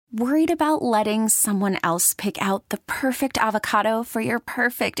Worried about letting someone else pick out the perfect avocado for your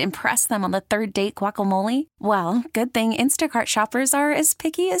perfect impress them on the third date guacamole? Well, good thing Instacart shoppers are as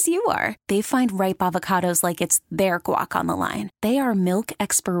picky as you are. They find ripe avocados like it's their guac on the line. They are milk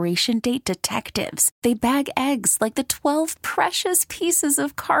expiration date detectives. They bag eggs like the 12 precious pieces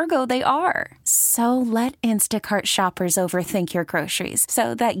of cargo they are. So let Instacart shoppers overthink your groceries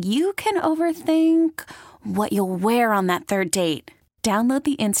so that you can overthink what you'll wear on that third date. Download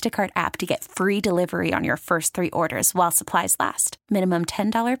the Instacart app to get free delivery on your first 3 orders while supplies last. Minimum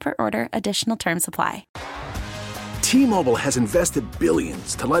 $10 per order. Additional terms apply. T-Mobile has invested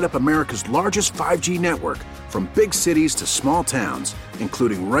billions to light up America's largest 5G network, from big cities to small towns,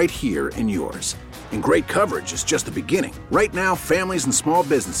 including right here in yours. And great coverage is just the beginning. Right now, families and small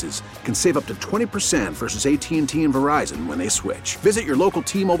businesses can save up to 20% versus AT&T and Verizon when they switch. Visit your local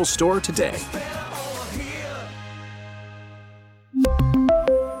T-Mobile store today.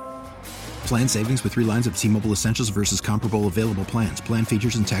 Plan savings with 3 lines of T-Mobile Essentials versus comparable available plans. Plan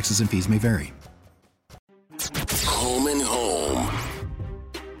features and taxes and fees may vary. Home and home.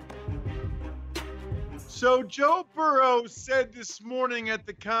 So Joe Burrow said this morning at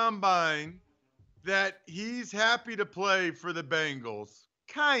the Combine that he's happy to play for the Bengals.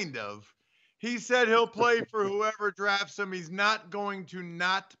 Kind of. He said he'll play for whoever drafts him. He's not going to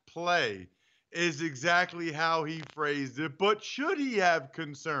not play, is exactly how he phrased it. But should he have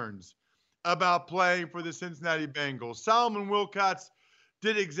concerns about playing for the Cincinnati Bengals? Solomon Wilcots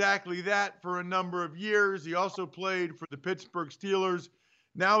did exactly that for a number of years. He also played for the Pittsburgh Steelers.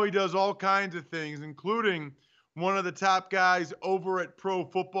 Now he does all kinds of things, including one of the top guys over at Pro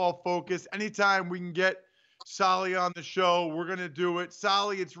Football Focus. Anytime we can get Solly on the show, we're going to do it.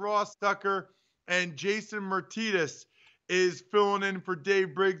 Solly, it's Ross Tucker and Jason Myrtetus is filling in for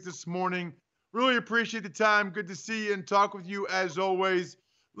Dave Briggs this morning. Really appreciate the time. Good to see you and talk with you as always.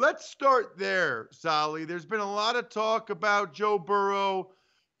 Let's start there, Solly. There's been a lot of talk about Joe Burrow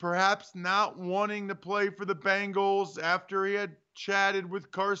perhaps not wanting to play for the Bengals after he had chatted with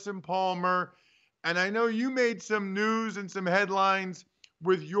Carson Palmer. And I know you made some news and some headlines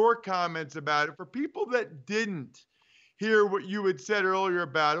with your comments about it. For people that didn't hear what you had said earlier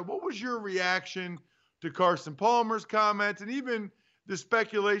about it, what was your reaction to Carson Palmer's comments and even the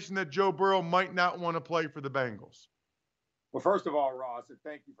speculation that Joe Burrow might not want to play for the Bengals? Well, first of all, Ross, and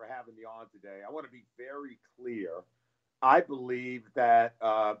thank you for having me on today. I want to be very clear. I believe that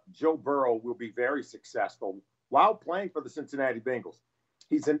Joe Burrow will be very successful while playing for the Cincinnati Bengals.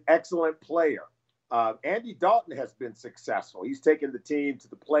 He's an excellent player. Andy Dalton has been successful. He's taken the team to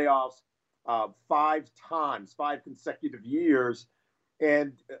the playoffs 5 times, 5 consecutive years.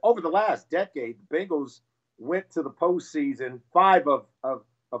 And over the last decade, the Bengals went to the postseason 5 of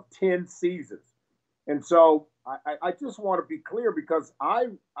 10 seasons. And so I just want to be clear because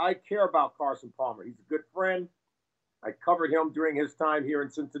I care about Carson Palmer. He's a good friend. I covered him during his time here in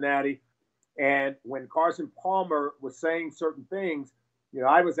Cincinnati. And when Carson Palmer was saying certain things,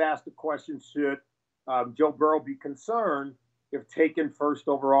 I was asked the question, should Joe Burrow be concerned if taken first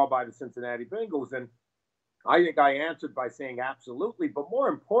overall by the Cincinnati Bengals? And I think I answered by saying absolutely. But more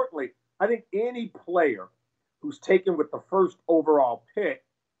importantly, I think any player who's taken with the first overall pick,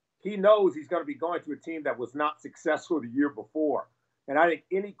 he knows he's going to be going to a team that was not successful the year before. And I think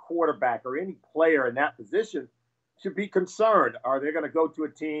any quarterback or any player in that position should be concerned. Are they going to go to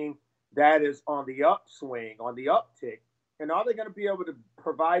a team that is on the upswing, on the uptick? And are they going to be able to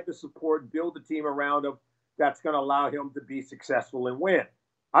provide the support and build a team around him that's going to allow him to be successful and win?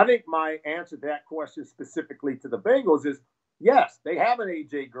 I think my answer to that question specifically to the Bengals is yes, they have an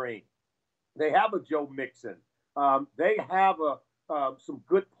A.J. Green. They have a Joe Mixon. They have some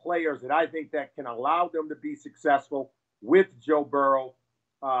good players that I think that can allow them to be successful with Joe Burrow.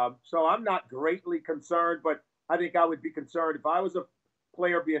 So I'm not greatly concerned, but I think I would be concerned if I was a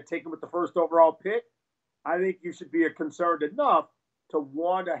player being taken with the first overall pick. I think you should be concerned enough to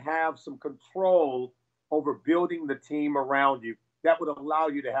want to have some control over building the team around you that would allow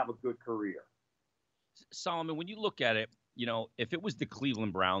you to have a good career. Solomon, when you look at it, if it was the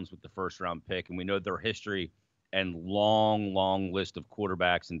Cleveland Browns with the first round pick, and we know their history and long list of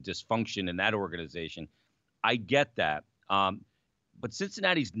quarterbacks and dysfunction in that organization, I get that. But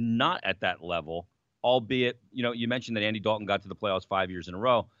Cincinnati's not at that level, albeit, you mentioned that Andy Dalton got to the playoffs 5 years in a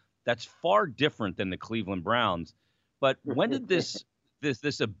row. That's far different than the Cleveland Browns. But when did this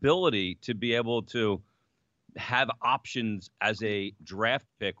ability to be able to have options as a draft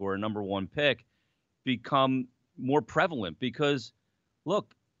pick or a number 1 pick become more prevalent? Because,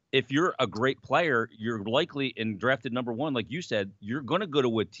 look, if you're a great player, you're likely in drafted number 1, like you said, you're going to go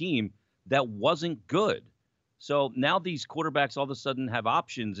to a team that wasn't good. So now these quarterbacks all of a sudden have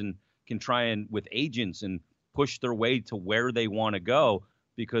options and can try and with agents and push their way to where they want to go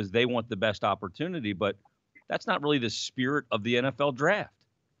because they want the best opportunity. But that's not really the spirit of the NFL draft.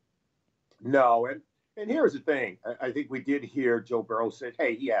 No, and here's the thing. I think we did hear Joe Burrow say,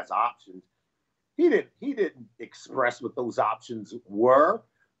 "Hey, he has options." He didn't express what those options were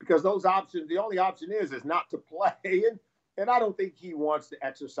because those options, the only option is not to play, and I don't think he wants to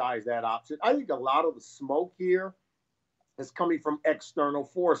exercise that option. I think a lot of the smoke here is coming from external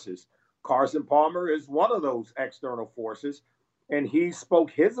forces. Carson Palmer is one of those external forces, and he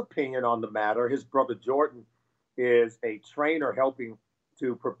spoke his opinion on the matter. His brother Jordan is a trainer helping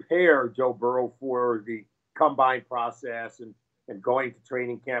to prepare Joe Burrow for the combine process and going to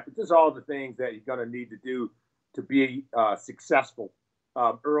training camp. It's just all the things that you're going to need to do to be successful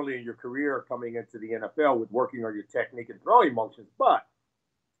early in your career coming into the NFL with working on your technique and throwing motions. But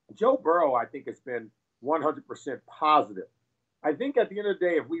Joe Burrow, I think, has been 100% positive. I think at the end of the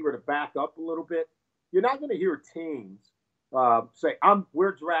day, if we were to back up a little bit, you're not going to hear teams say,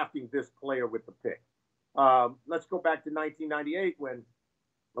 we're drafting this player with the pick. Let's go back to 1998 when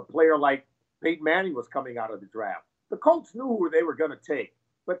a player like Peyton Manning was coming out of the draft. The Colts knew who they were going to take,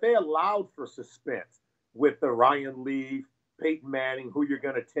 but they allowed for suspense with the Ryan Leaf, Peyton Manning, who you're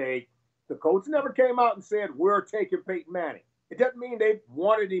going to take. The Colts never came out and said, we're taking Peyton Manning. It doesn't mean they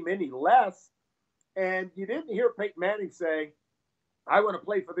wanted him any less. And you didn't hear Peyton Manning say, I want to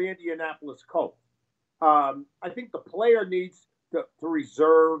play for the Indianapolis Colts. I think the player needs to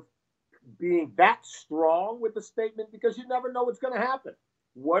reserve being that strong with the statement because you never know what's going to happen.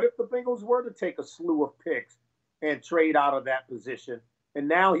 What if the Bengals were to take a slew of picks and trade out of that position? And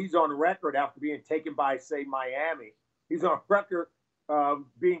now he's on record after being taken by, say, Miami. He's on record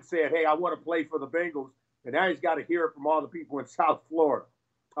being said, hey, I want to play for the Bengals. And now he's got to hear it from all the people in South Florida.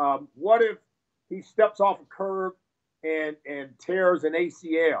 What if he steps off a curb and tears an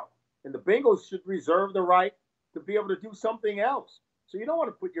ACL? And the Bengals should reserve the right to be able to do something else. So you don't want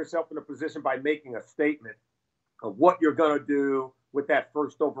to put yourself in a position by making a statement of what you're going to do with that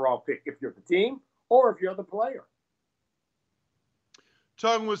first overall pick, if you're the team or if you're the player.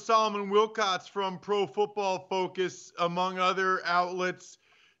 Talking with Solomon Wilcots from Pro Football Focus, among other outlets.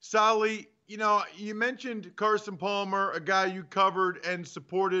 Solly, you mentioned Carson Palmer, a guy you covered and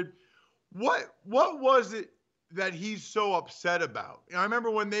supported. What was it that he's so upset about? I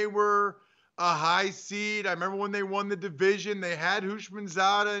remember when they were a high seed. I remember when they won the division. They had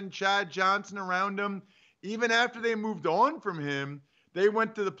Houshmandzadeh and Chad Johnson around him. Even after they moved on from him, they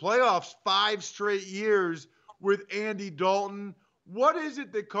went to the playoffs 5 straight years with Andy Dalton. What is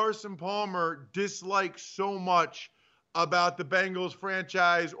it that Carson Palmer dislikes so much about the Bengals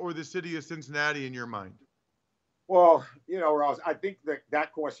franchise or the city of Cincinnati in your mind? Well, Ross, I think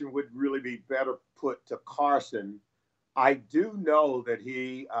that question would really be better put to Carson. I do know that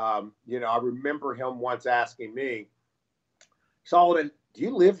he, I remember him once asking me, Solomon, do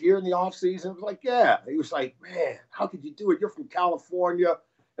you live here in the off season? I was like, yeah. He was like, man, how could you do it? You're from California.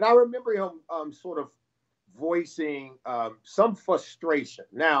 And I remember him sort of voicing some frustration.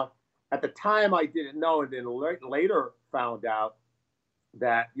 Now, at the time, I didn't know, and then later found out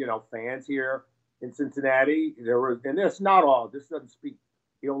that, fans here in Cincinnati, and it's not all, this doesn't speak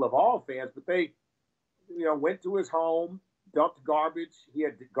ill of all fans, but they, went to his home, dumped garbage. He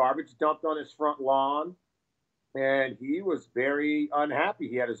had garbage dumped on his front lawn, and he was very unhappy.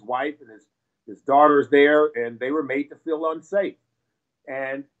 He had his wife and his daughters there, and they were made to feel unsafe.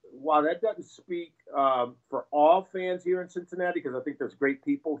 And while that doesn't speak for all fans here in Cincinnati, because I think there's great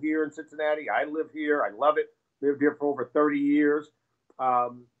people here in Cincinnati. I live here. I love it. Lived here for over 30 years.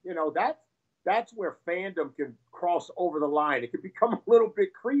 That's where fandom can cross over the line. It can become a little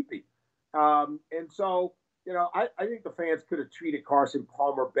bit creepy. And so, I think the fans could have treated Carson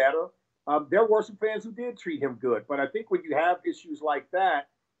Palmer better. There were some fans who did treat him good. But I think when you have issues like that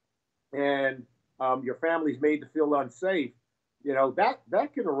and your family's made to feel unsafe, that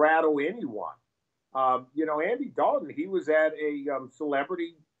can rattle anyone. Andy Dalton, he was at a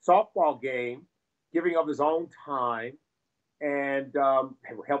celebrity softball game, giving of his own time and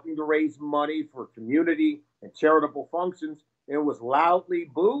helping to raise money for community and charitable functions, and was loudly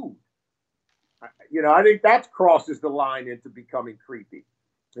booed. I think that crosses the line into becoming creepy.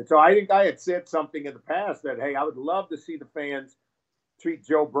 And so I think I had said something in the past that, hey, I would love to see the fans treat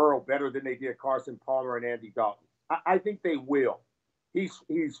Joe Burrow better than they did Carson Palmer and Andy Dalton. I think they will. He's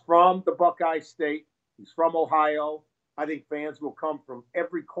from the Buckeye State. He's from Ohio. I think fans will come from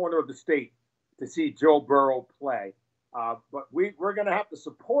every corner of the state to see Joe Burrow play. But we're going to have to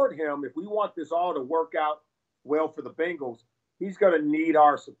support him. If we want this all to work out well for the Bengals, he's going to need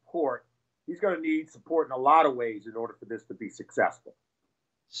our support. he's going to need support in a lot of ways in order for this to be successful.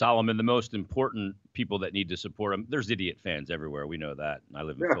 Solomon, the most important people that need to support him, there's idiot fans everywhere. We know that. I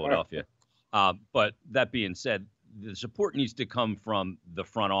live in Philadelphia. But that being said, the support needs to come from the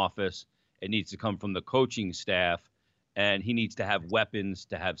front office. It needs to come from the coaching staff. And he needs to have weapons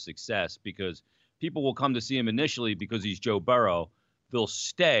to have success, because people will come to see him initially because he's Joe Burrow. They'll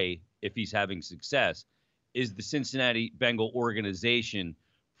stay if he's having success. Is the Cincinnati Bengal organization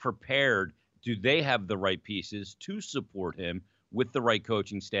prepared? Do they have the right pieces to support him with the right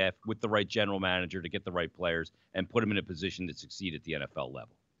coaching staff, with the right general manager to get the right players and put him in a position to succeed at the NFL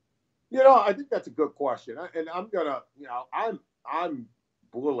level? I think that's a good question. And I'm going to, I'm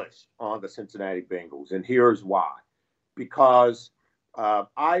bullish on the Cincinnati Bengals. And here's why. Because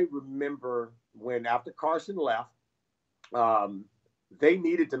I remember when after Carson left, they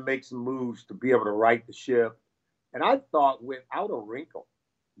needed to make some moves to be able to right the ship. And I thought without a wrinkle,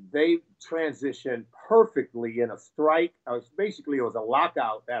 they transitioned perfectly in a strike. Basically, it was a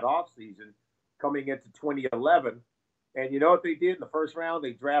lockout that offseason coming into 2011. And you know what they did in the first round?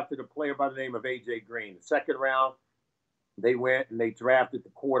 They drafted a player by the name of A.J. Green. The second round, they went and they drafted the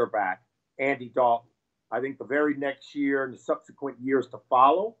quarterback, Andy Dalton. I think the very next year and the subsequent years to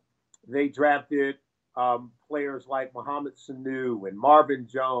follow, they drafted players like Mohamed Sanu and Marvin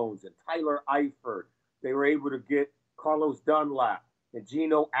Jones and Tyler Eifert. They were able to get Carlos Dunlap and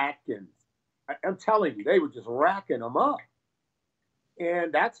Geno Atkins. I'm telling you, they were just racking them up.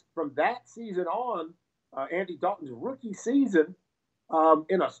 And that's from that season on, Andy Dalton's rookie season,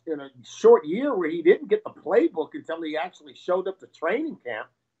 in a short year where he didn't get the playbook until he actually showed up to training camp,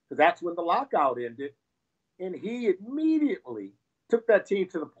 because that's when the lockout ended. And he immediately took that team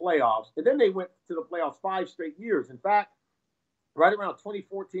to the playoffs. And then they went to the playoffs 5 straight years. In fact, right around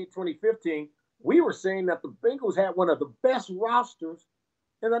 2014, 2015, we were saying that the Bengals had one of the best rosters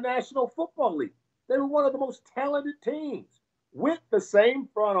in the National Football League. They were one of the most talented teams with the same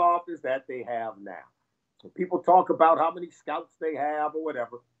front office that they have now. So people talk about how many scouts they have or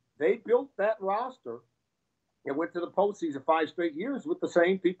whatever. They built that roster and went to the postseason 5 straight years with the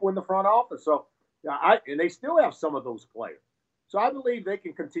same people in the front office. So, and they still have some of those players. So I believe they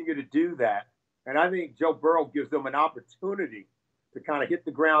can continue to do that. And I think Joe Burrow gives them an opportunity to kind of hit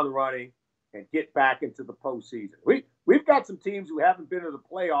the ground running and get back into the postseason. We've got some teams who haven't been to the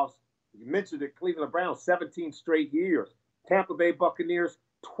playoffs. You mentioned it, Cleveland Browns, 17 straight years. Tampa Bay Buccaneers,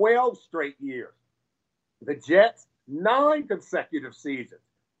 12 straight years. The Jets, 9 consecutive seasons.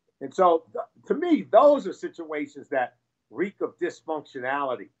 And so, to me, those are situations that reek of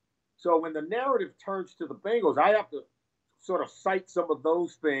dysfunctionality. So when the narrative turns to the Bengals, I have to sort of cite some of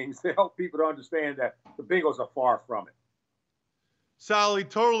those things to help people to understand that the Bengals are far from it. Sally,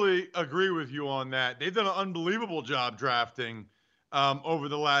 totally agree with you on that. They've done an unbelievable job drafting over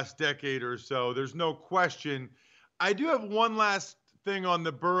the last decade or so. There's no question. I do have one last thing on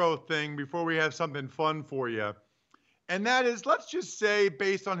the Burrow thing before we have something fun for you. And that is, let's just say,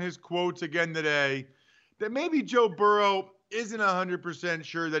 based on his quotes again today, that maybe Joe Burrow isn't 100%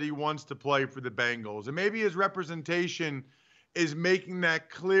 sure that he wants to play for the Bengals. And maybe his representation is making that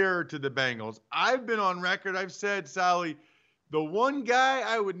clear to the Bengals. I've been on record. I've said, Sally, the one guy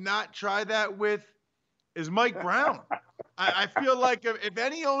I would not try that with is Mike Brown. I feel like if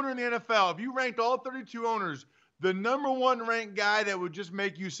any owner in the NFL, if you ranked all 32 owners, the number one ranked guy that would just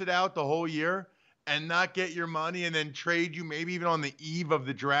make you sit out the whole year and not get your money and then trade you maybe even on the eve of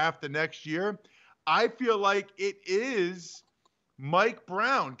the draft the next year, I feel like it is Mike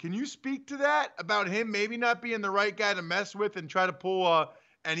Brown. Can you speak to that about him maybe not being the right guy to mess with and try to pull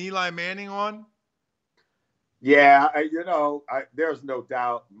an Eli Manning on? Yeah, there's no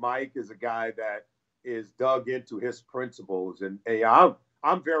doubt Mike is a guy that is dug into his principles. And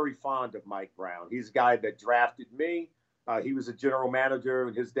I'm very fond of Mike Brown. He's a guy that drafted me. He was a general manager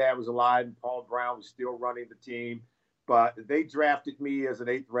and his dad was alive and Paul Brown was still running the team. But they drafted me as an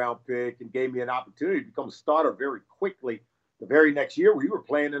 8th round pick and gave me an opportunity to become a starter very quickly. The very next year, we were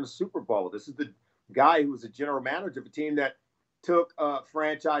playing in the Super Bowl. This is the guy who was a general manager of a team that took a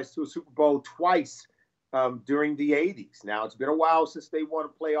franchise to a Super Bowl twice during the 80s. Now, it's been a while since they won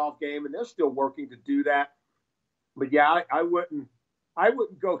a playoff game, and they're still working to do that. But, yeah, I wouldn't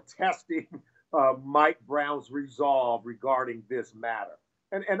go testing Mike Brown's resolve regarding this matter.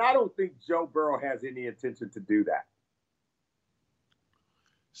 And I don't think Joe Burrow has any intention to do that.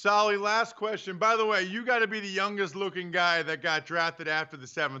 Sally, last question. By the way, you got to be the youngest looking guy that got drafted after the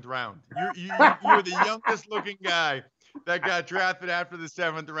 7th round. You're the youngest looking guy that got drafted after the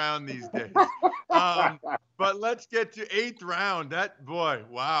 7th round these days. But let's get to 8th round. That boy,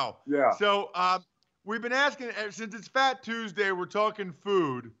 wow. Yeah. So we've been asking, since it's Fat Tuesday, we're talking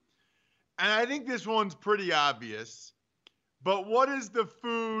food. and I think this one's pretty obvious, but what is the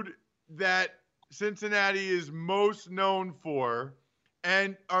food that Cincinnati is most known for?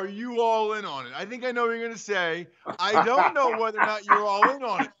 And are you all in on it? I think I know what you're going to say. I don't know whether or not you're all in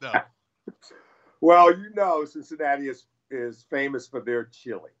on it, though. Well, Cincinnati is famous for their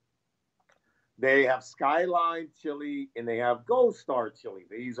chili. They have Skyline Chili and they have Gold Star Chili.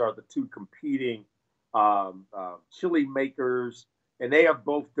 These are the two competing chili makers, and they have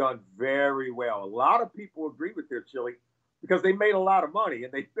both done very well. A lot of people agree with their chili because they made a lot of money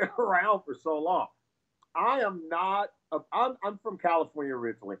and they've been around for so long. I'm from California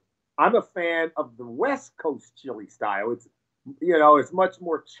originally. I'm a fan of the West Coast chili style. It's much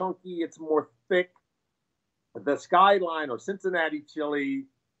more chunky. It's more thick. The Skyline or Cincinnati chili,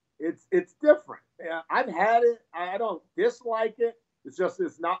 it's different. I've had it. I don't dislike it. It's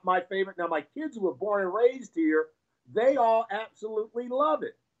not my favorite. Now, my kids who were born and raised here, they all absolutely love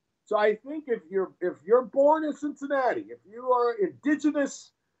it. So I think if you're born in Cincinnati, if you are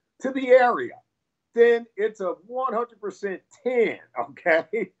indigenous to the area, then it's a 100% 10,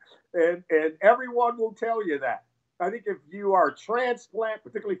 okay? And everyone will tell you that. I think if you are a transplant,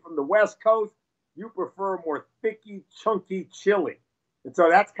 particularly from the West Coast, you prefer more thicky, chunky chili. And so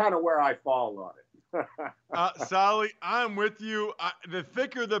that's kind of where I fall on it. Solly, I'm with you. The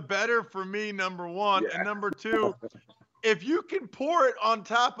thicker, the better for me, number one. Yeah. And number two, if you can pour it on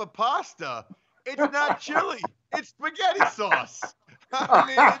top of pasta, it's not chili. It's spaghetti sauce. I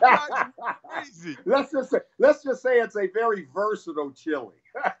mean, it's not crazy. Let's just say it's a very versatile chili.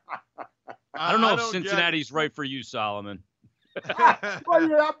 I don't know if Cincinnati's right for you, Solomon. Well,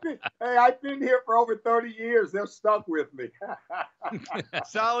 yeah, I've been here for over 30 years. They're stuck with me.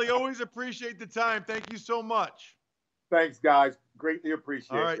 Sally, always appreciate the time. Thank you so much. Thanks, guys. Greatly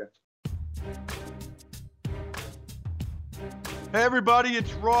appreciate it. Hey, everybody,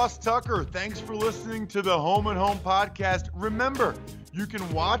 it's Ross Tucker. Thanks for listening to the Home and Home podcast. Remember, you can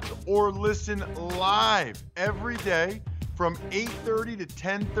watch or listen live every day from 8:30 to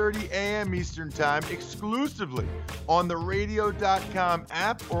 10:30 a.m. Eastern Time exclusively on the radio.com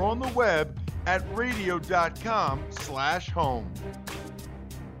app or on the web at radio.com/home.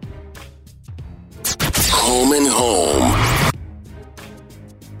 Home and Home.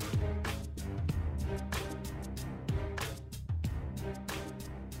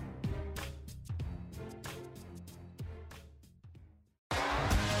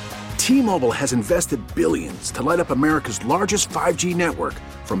 T-Mobile has invested billions to light up America's largest 5G network,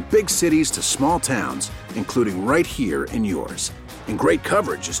 from big cities to small towns, including right here in yours. And great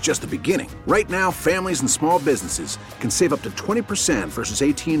coverage is just the beginning. Right now, families and small businesses can save up to 20% versus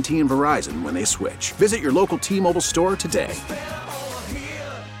AT&T and Verizon when they switch. Visit your local T-Mobile store today.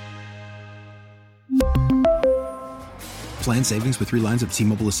 Plan savings with 3 lines of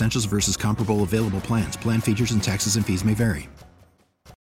T-Mobile Essentials versus comparable available plans. Plan features and taxes and fees may vary.